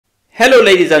Hello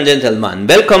ladies and gentlemen,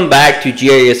 welcome back to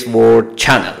GIS World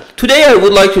channel. Today I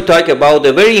would like to talk about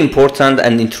a very important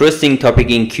and interesting topic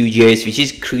in QGIS, which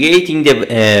is creating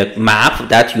the map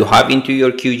that you have into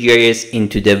your QGIS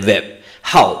into the web.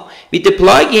 How? With the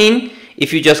plugin,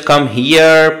 if you just come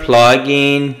here,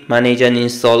 plugin, manage and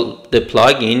install the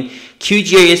plugin,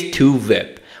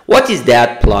 qgis2web. What is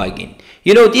that plugin?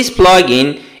 You know, this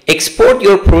plugin export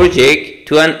your project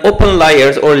to an open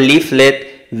layers or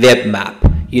leaflet web map.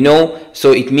 You know,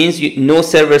 so it means no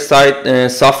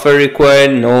server-side software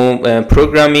required, no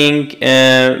programming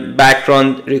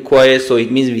background required. So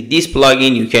it means with this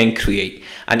plugin you can create.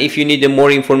 And if you need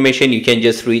more information, you can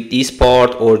just read this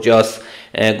part or just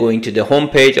going to the home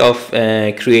page of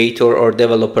creator or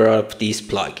developer of this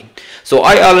plugin. So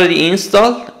I already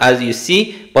installed, as you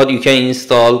see, but you can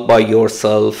install by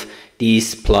yourself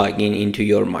this plugin into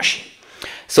your machine.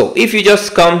 So if you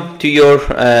just come to your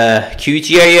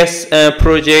QGIS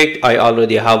project, I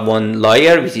already have one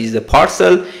layer, which is the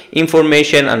parcel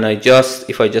information, and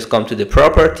if I just come to the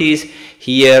properties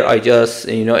here, I just,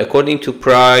 you know, according to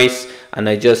price, and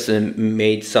I just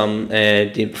made some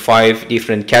 5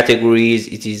 different categories.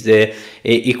 It is the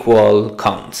equal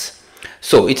counts.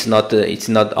 So it's not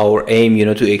our aim, you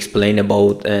know, to explain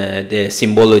about the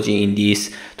symbology in this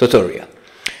tutorial.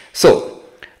 So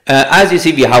as you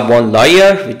see, we have one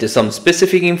layer with some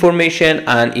specific information,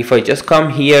 and if I just come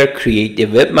here, create the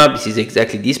web map, this is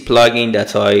exactly this plugin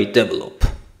that I develop.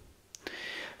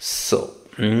 So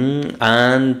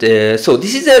so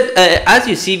this is as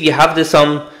you see, we have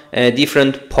some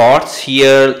different parts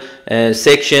here,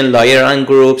 section, layer and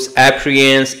groups,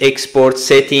 appearance, export,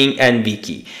 setting, and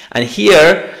wiki. And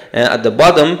here at the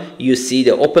bottom you see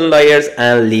the open layers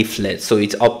and leaflets. So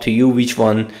it's up to you which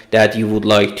one that you would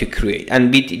like to create. And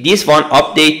with this one,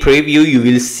 update preview, you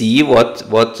will see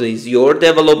what is your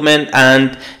development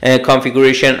and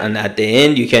configuration, and at the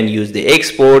end you can use the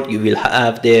export, you will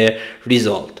have the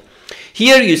result.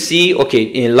 Here you see, okay,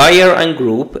 in layer and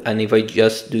group, and if I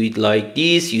just do it like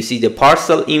this, you see the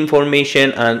parcel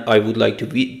information, and I would like to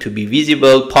be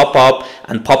visible, pop-up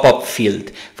and pop-up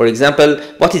field. For example,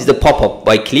 what is the pop-up?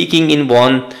 By clicking in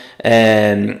one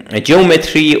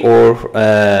geometry or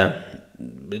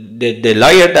the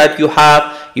layer that you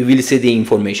have, you will see the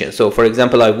information. So for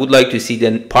example, I would like to see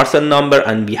the parcel number,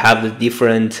 and we have the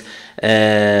different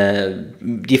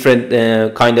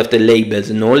kind of the labels,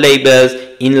 no labels,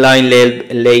 inline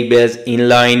labels,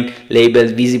 inline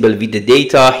labels visible with the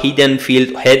data, hidden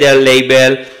field, header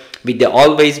label with the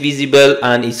always visible,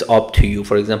 and it's up to you.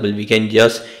 For example, we can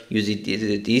just use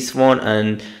this one,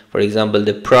 and for example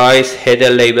the price,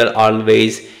 header label,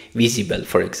 always visible,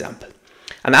 for example.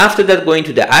 And after that, going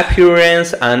to the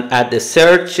appearance and add the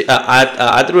search, add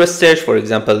address search. For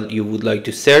example, you would like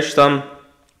to search some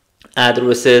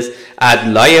addresses,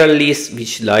 add layer list,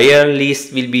 which layer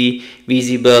list will be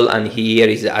visible, and here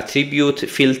is the attribute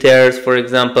filters. For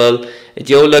example,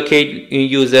 geolocate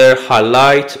user,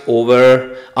 highlight,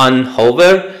 over,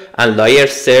 unhover, and layer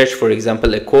search. For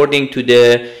example, according to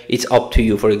it's up to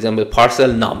you. For example,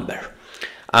 parcel number.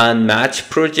 And match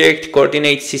project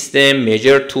coordinate system,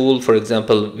 measure tool, for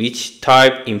example, which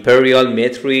type, imperial,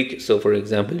 metric. So for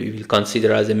example, we will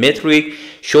consider as a metric.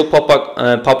 Show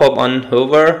pop-up on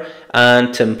hover, and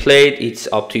template, it's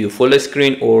up to you, full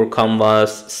screen or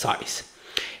canvas size.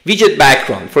 Widget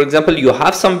background, for example, you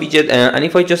have some widget, and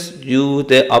if I just do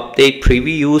the update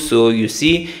preview, so you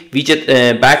see widget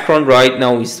background right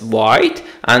now is white,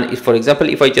 and if, for example,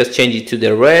 if I just change it to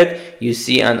the red, you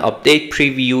see an update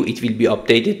preview, it will be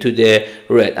updated to the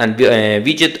red. And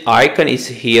widget icon is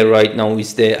here right now,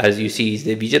 is the, as you see, is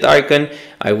the widget icon.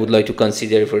 I would like to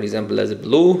consider, for example, as a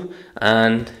blue,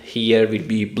 and here will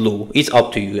be blue. It's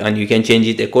up to you, and you can change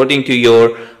it according to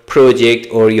your project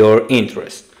or your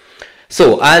interest.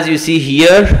 So as you see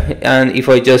here, and if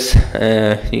I just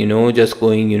you know, just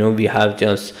going, you know, we have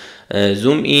just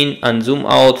zoom in and zoom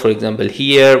out. For example,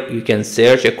 here you can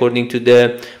search according to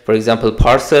the, for example,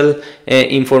 parcel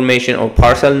information or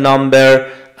parcel number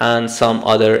and some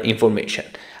other information.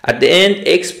 At the end,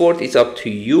 export is up to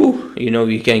you. You know,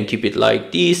 you can keep it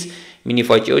like this.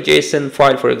 Minify JSON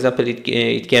file, for example,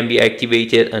 it can be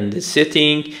activated, and the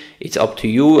setting, it's up to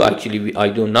you. Actually, I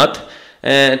do not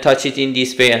touch it in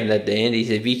this way. And at the end is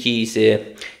a wiki, is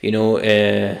you know,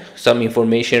 some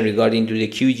information regarding to the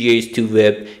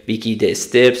QGIS2web wiki, the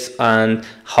steps and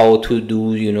how to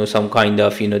do, you know, some kind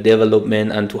of, you know,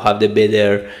 development and to have the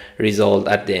better result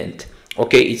at the end.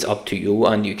 Okay, it's up to you,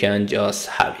 and you can just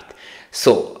have it.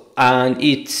 So, and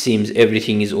it seems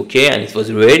everything is okay, and it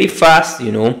was very fast,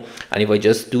 you know. And if I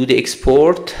just do the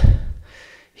export,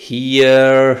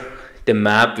 here the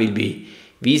map will be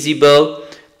visible,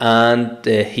 and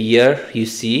here you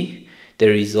see the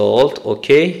result.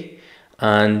 Okay,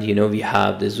 and you know, we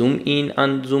have the zoom in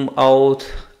and zoom out,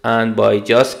 and by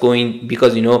just going,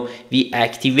 because you know we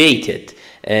activated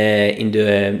in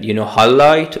the you know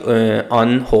highlight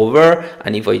on hover,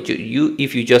 and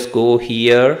if you just go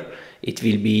here, it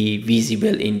will be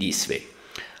visible in this way.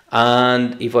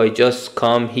 And if I just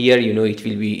come here, you know, it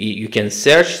will be, you can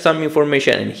search some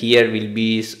information, and here will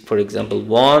be, for example,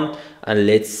 one, and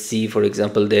let's see, for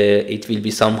example, it will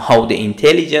be somehow the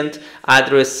intelligent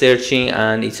address searching,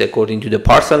 and it's according to the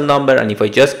parcel number, and if I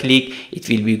just click, it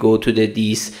will be go to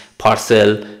this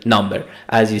parcel number.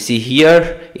 As you see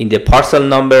here in the parcel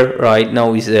number right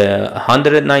now is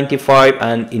 195,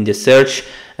 and in the search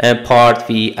part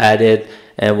we added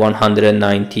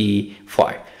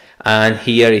 195, and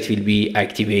here it will be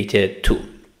activated too.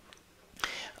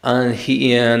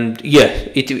 And yeah,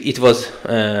 it was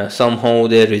somehow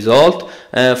the result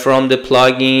from the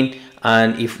plugin.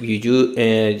 And if you do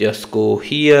just go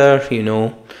here, you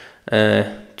know,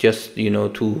 just you know,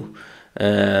 to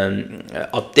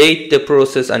update the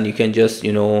process, and you can just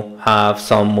you know have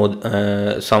some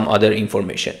other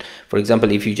information. For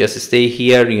example, if you just stay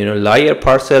here, you know, layer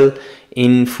parcel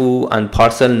info and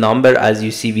parcel number, as you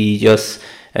see, we just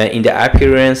in the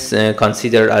appearance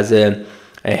consider as a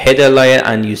header layer,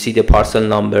 and you see the parcel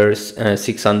numbers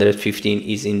 615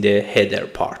 is in the header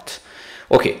part.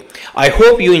 Okay, I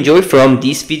hope you enjoyed from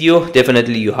this video.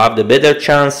 Definitely you have the better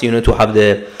chance, you know, to have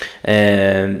the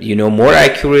you know, more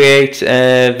accurate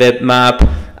web map,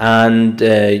 and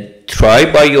try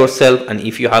by yourself. And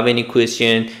if you have any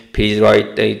question, please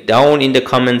write it down in the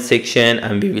comment section,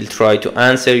 and we will try to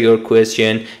answer your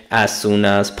question as soon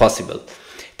as possible.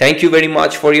 Thank you very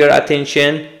much for your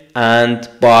attention, and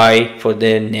bye for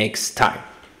the next time.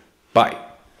 Bye.